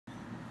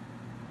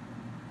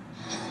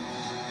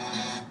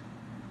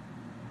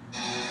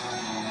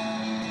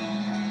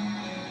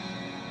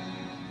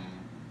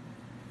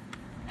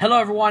Hello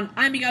everyone,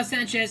 I'm Miguel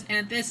Sanchez,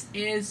 and this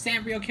is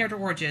Sanrio Character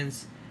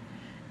Origins,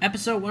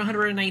 episode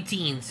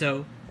 119,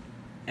 so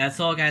that's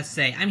all I gotta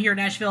say. I'm here in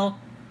Nashville,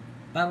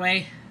 by the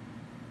way,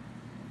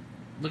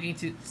 looking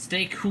to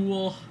stay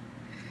cool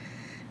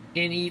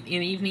in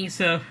evening,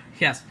 so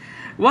yes.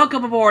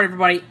 Welcome aboard,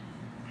 everybody.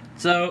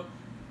 So,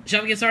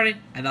 shall we get started?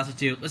 And that's what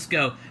to do. Let's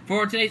go.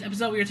 For today's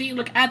episode, we are taking a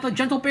look at the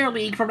Gentle Bear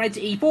League from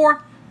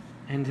 1984,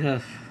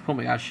 and, oh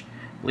my gosh,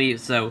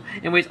 believe so.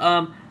 Anyways,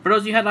 for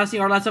those of you who had not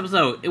seen our last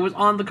episode, it was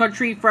on the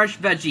Country Fresh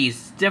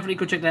Veggies. Definitely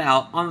go check that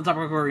out on the top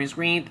of the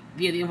screen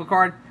via the info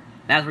card.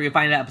 That's where you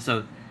find that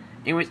episode.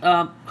 Anyways,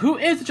 who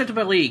is the Gentle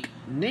Bear League?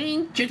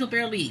 Name Gentle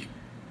Bear League.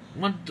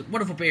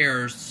 Wonderful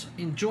bears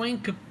enjoy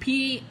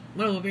competing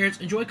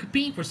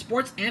for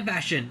sports and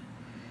fashion.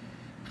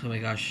 Oh my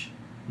gosh.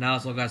 Now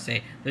that's all I gotta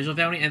say. There's no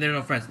family and there's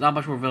no friends. Not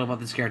much more revealed about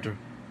this character.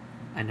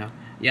 I know.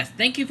 Yes,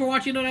 thank you for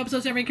watching another episode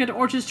of Sanrio Character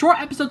Origins. Short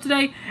episode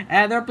today,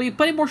 and there will be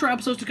plenty more short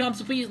episodes to come,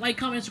 so please like,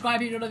 comment, subscribe,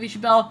 hit the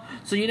notification bell,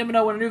 so you never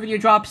know when a new video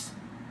drops.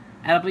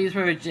 And I believe it's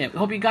very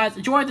hope you guys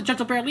enjoy the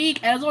Gentle Bear League,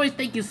 and as always,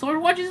 thank you so much for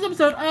watching this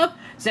episode of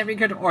Sanrio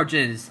Character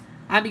Origins.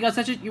 I'm Miguel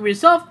Sanchez, you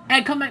yourself,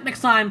 and come back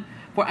next time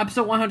for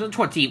episode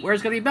 120, where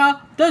it's going to be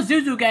about the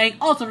Zuzu Gang,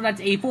 also from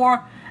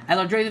 1984, and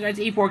the journey to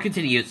 1984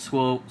 continues.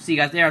 We'll see you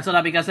guys there. Until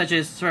then, Miguel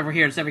Sanchez, forever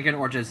here at Sanrio Character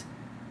Origins.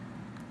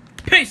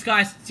 Peace,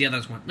 guys. See you on the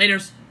next one.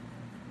 Laters.